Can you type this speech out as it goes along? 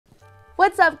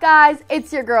What's up, guys?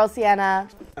 It's your girl, Sienna.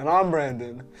 And I'm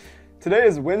Brandon. Today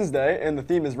is Wednesday, and the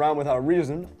theme is Rhyme Without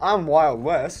Reason. I'm Wild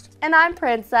West. And I'm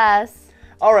Princess.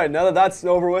 All right, now that that's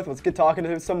over with, let's get talking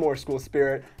to some more school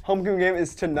spirit. Homecoming game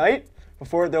is tonight.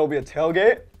 Before it, there will be a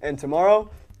tailgate, and tomorrow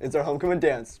is our homecoming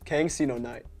dance, KANG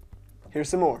night. Here's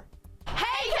some more.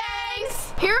 Hey,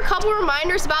 Kangs! Here are a couple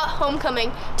reminders about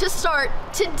homecoming. To start,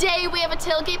 today we have a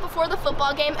tailgate before the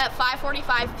football game at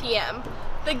 5:45 p.m.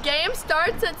 The game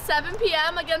starts at 7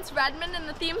 p.m. against Redmond and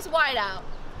the theme's whiteout.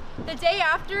 The day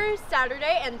after is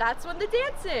Saturday, and that's when the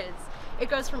dance is. It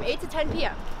goes from 8 to 10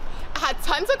 p.m. I had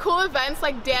tons of cool events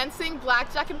like dancing,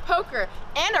 blackjack, and poker,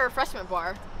 and a refreshment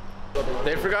bar.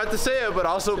 They forgot to say it, but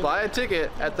also buy a ticket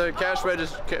at the cash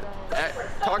register.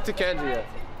 Talk to Kendria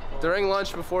during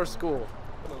lunch before school.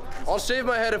 I'll shave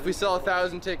my head if we sell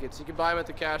 1,000 tickets. You can buy them at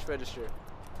the cash register.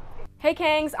 Hey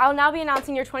Kangs, I'll now be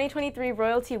announcing your 2023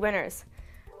 royalty winners.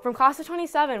 From Class of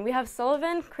 27, we have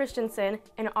Sullivan Christensen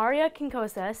and Aria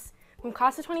Kinkoses. From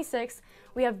Class of 26,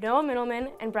 we have Noah Middleman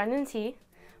and Brendan T.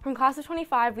 From Class of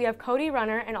 25, we have Cody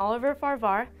Runner and Oliver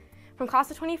Farvar. From Class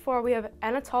of 24, we have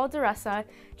Anatole Deresa,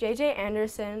 JJ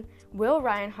Anderson, Will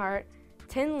Reinhart,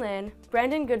 Tin Lin,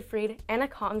 Brandon Goodfried, Anna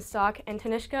Comstock, and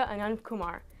Tanishka Anand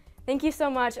Kumar. Thank you so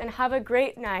much and have a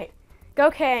great night. Go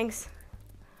Kangs!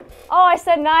 Oh, I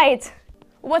said night!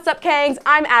 What's up, Kangs?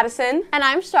 I'm Addison. And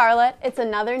I'm Charlotte. It's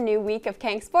another new week of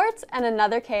Kang Sports and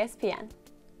another KSPN.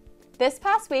 This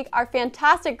past week, our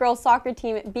fantastic girls soccer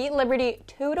team beat Liberty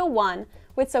 2-1,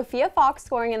 with Sophia Fox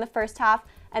scoring in the first half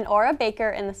and Aura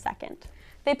Baker in the second.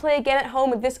 They play again at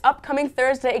home this upcoming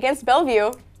Thursday against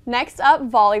Bellevue. Next up,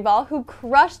 volleyball, who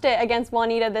crushed it against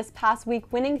Juanita this past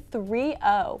week, winning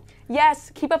 3-0.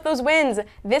 Yes, keep up those wins.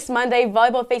 This Monday,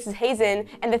 volleyball faces Hazen,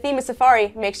 and the theme is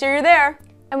Safari. Make sure you're there.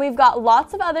 And we've got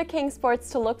lots of other King sports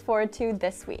to look forward to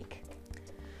this week.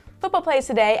 Football plays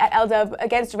today at LW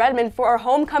against Redmond for our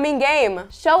homecoming game.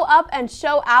 Show up and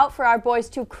show out for our boys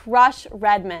to crush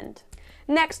Redmond.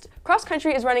 Next, cross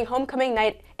country is running homecoming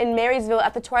night in Marysville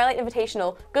at the Twilight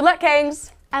Invitational. Good luck,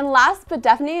 Kangs! And last but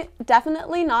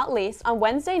definitely not least, on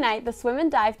Wednesday night, the swim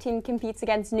and dive team competes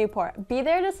against Newport. Be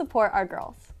there to support our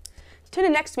girls. Tune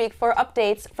in next week for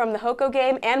updates from the HOCO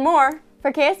game and more.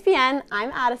 For KSPN,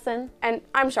 I'm Addison. And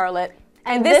I'm Charlotte.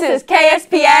 And this is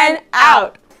KSPN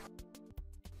out!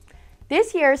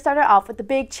 This year started off with a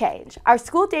big change. Our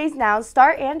school days now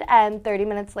start and end 30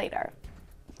 minutes later.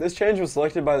 This change was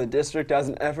selected by the district as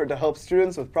an effort to help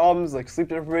students with problems like sleep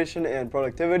deprivation and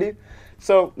productivity.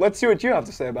 So let's see what you have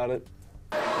to say about it.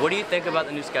 What do you think about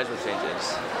the new schedule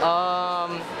changes?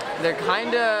 They're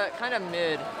kinda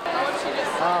mid.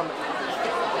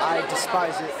 I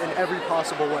despise it in every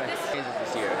possible way. Changes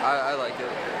this year. I like it.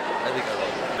 I think I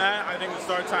like it. I think the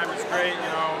start time is great,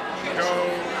 you know, go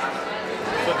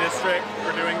to the district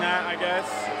for doing that, I guess.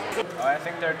 I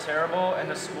think they're terrible, and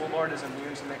the school board is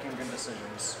immune to making good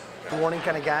decisions. Warning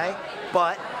kind of guy,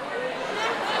 but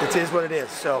it is what it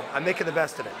is, so I'm making the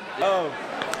best of it.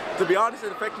 To be honest,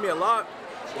 it affected me a lot,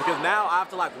 because now I have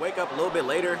to like wake up a little bit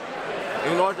later,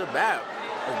 even though it's just bad.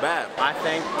 It's bad. I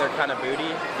think they're kind of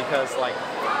booty because like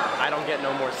I don't get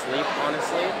no more sleep,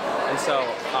 honestly, and so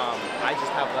I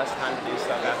just have less time to do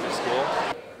stuff after school.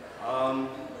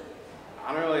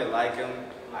 I don't really like them.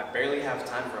 I barely have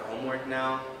time for homework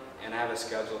now, and I have a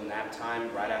scheduled nap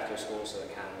time right after school, so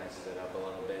it kind of messes it up a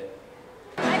little bit.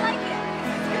 I like it.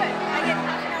 It's good. I get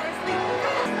half an hour's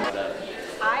sleep.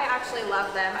 I actually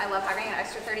love them. I love having an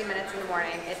extra 30 minutes in the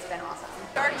morning. It's been awesome.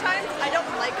 Start times, I don't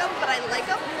like them, but I like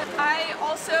them. I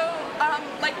also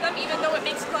like them even though it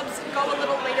makes clubs go a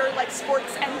little later, like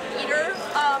sports and theater.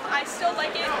 I still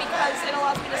like it because it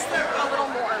allows me to sleep a little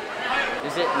more.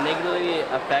 Does it negatively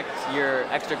affect your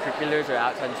extracurriculars or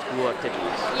outside school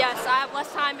activities? Yes, I have less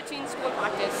time between school and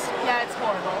practice. Yeah, it's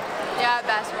horrible. Yeah,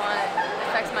 that's why it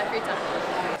affects my free time.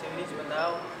 Activities, but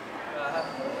now I have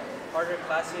harder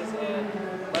classes and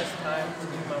less time to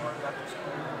do my work after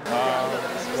school.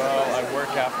 Well, I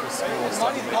work after school, so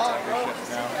I'm late to every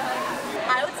shift now.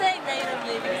 I would say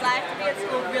negatively because I have to be at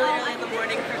school really early in the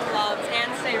morning for clubs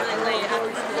and stay really late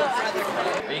after school for other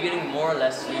clubs. Are you getting more or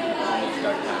less sleep when you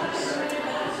start times?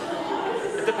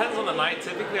 It depends on the night.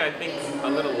 Typically, I think a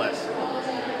little less.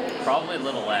 Probably a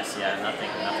little less, yeah, nothing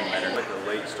better. Like a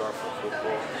late start for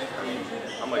football. I mean,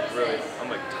 I'm like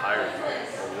tired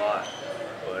a lot,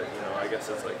 but you know, I guess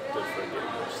it's like good for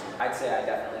getting more sleep. I'd say I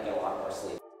definitely get a lot more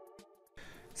sleep.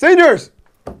 Seniors!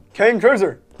 KANG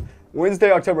Cruiser!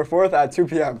 Wednesday, October 4th at 2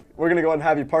 p.m. We're going to go ahead and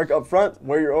have you park up front,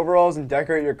 wear your overalls, and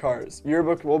decorate your cars.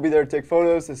 Yearbook will be there to take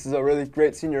photos. This is a really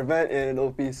great senior event, and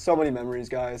it'll be so many memories,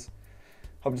 guys.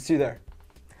 Hope to see you there.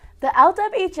 The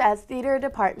LWHS Theater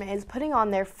Department is putting on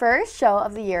their first show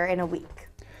of the year in a week.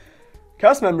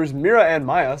 Cast members Meara and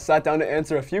Maya sat down to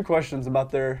answer a few questions about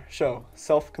their show,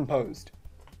 Self-Composed.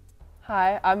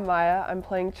 Hi, I'm Maya. I'm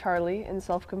playing Charlie in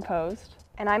Self-Composed.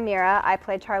 And I'm Meara. I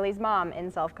play Charlie's mom in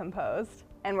Self-Composed.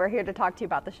 And we're here to talk to you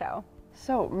about the show.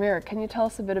 So, Meara, can you tell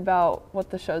us a bit about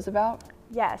what the show's about?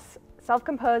 Yes.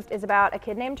 Self-Composed is about a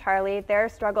kid named Charlie, their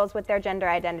struggles with their gender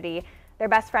identity, their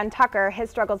best friend Tucker,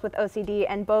 his struggles with OCD,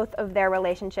 and both of their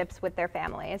relationships with their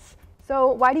families.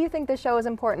 So why do you think this show is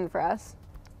important for us?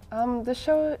 The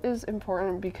show is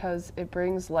important because it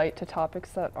brings light to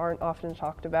topics that aren't often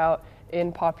talked about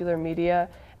in popular media,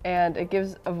 and it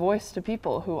gives a voice to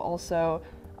people who also,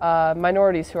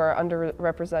 minorities who are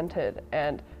underrepresented,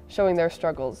 and showing their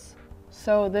struggles.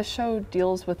 So this show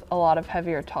deals with a lot of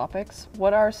heavier topics.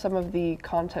 What are some of the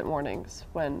content warnings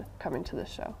when coming to this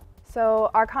show?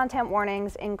 So our content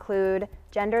warnings include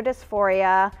gender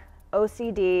dysphoria,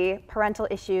 OCD, parental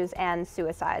issues, and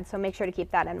suicide. So make sure to keep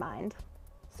that in mind.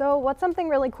 So what's something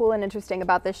really cool and interesting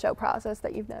about this show process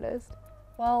that you've noticed?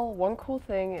 Well, one cool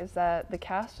thing is that the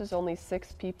cast is only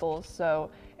 6 people,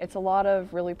 so it's a lot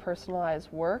of really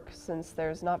personalized work since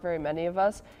there's not very many of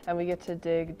us, and we get to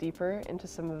dig deeper into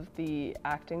some of the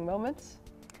acting moments.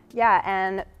 Yeah,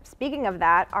 and speaking of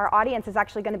that, our audience is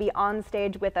actually going to be on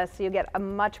stage with us, so you get a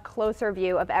much closer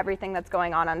view of everything that's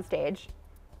going on stage.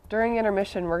 During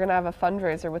intermission, we're going to have a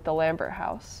fundraiser with the Lambert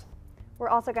House. We're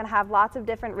also going to have lots of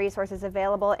different resources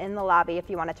available in the lobby if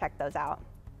you want to check those out.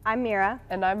 I'm Meara.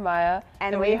 And I'm Maya.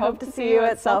 And we hope to see you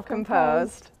at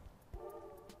Self-Composed.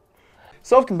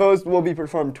 Self-Composed will be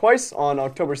performed twice on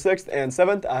October 6th and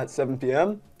 7th at 7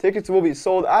 p.m. Tickets will be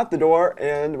sold at the door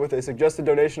and with a suggested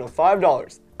donation of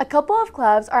 $5. A couple of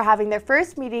clubs are having their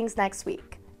first meetings next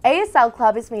week. ASL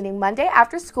Club is meeting Monday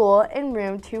after school in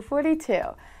room 242,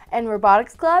 and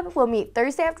Robotics Club will meet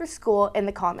Thursday after school in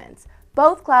the Commons.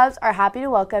 Both clubs are happy to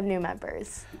welcome new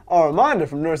members. A reminder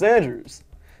from Nurse Andrews.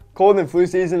 Cold and flu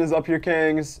season is up here,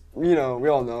 Kangs. You know, we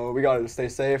all know, we gotta stay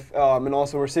safe. And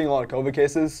also we're seeing a lot of COVID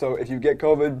cases, so if you get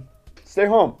COVID, stay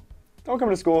home. Don't come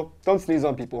to school, don't sneeze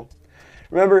on people.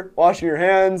 Remember, washing your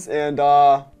hands and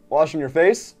washing your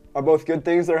face are both good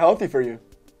things that are healthy for you.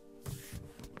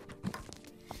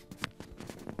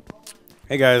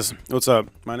 Hey guys, what's up?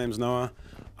 My name's Noah.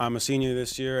 I'm a senior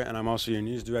this year and I'm also your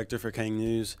news director for KANG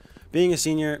News. Being a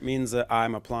senior means that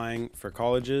I'm applying for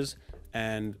colleges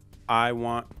and I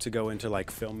want to go into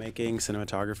like filmmaking,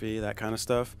 cinematography, that kind of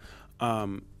stuff.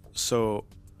 So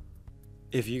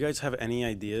if you guys have any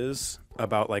ideas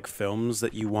about like films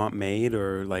that you want made,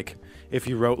 or like if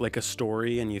you wrote like a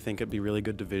story and you think it'd be really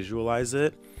good to visualize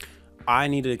it, I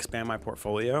need to expand my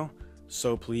portfolio.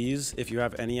 So please, if you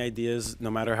have any ideas,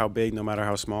 no matter how big, no matter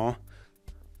how small,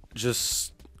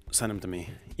 just send them to me.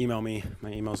 Email me.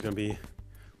 My email is going to be,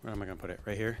 where am I going to put it?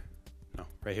 Right here? No,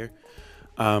 right here.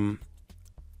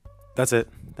 That's it.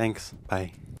 Thanks.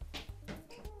 Bye.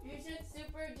 You should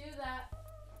super do that.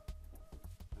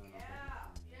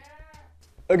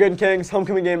 Again, Kangs,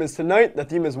 homecoming game is tonight. The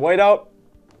theme is whiteout.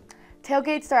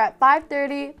 Tailgates start at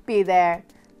 5:30. Be there.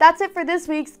 That's it for this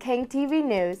week's KANG TV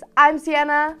News. I'm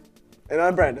Sienna. And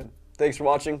I'm Brandon. Thanks for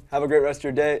watching. Have a great rest of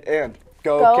your day, and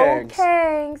go Go Kangs.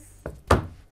 Kangs.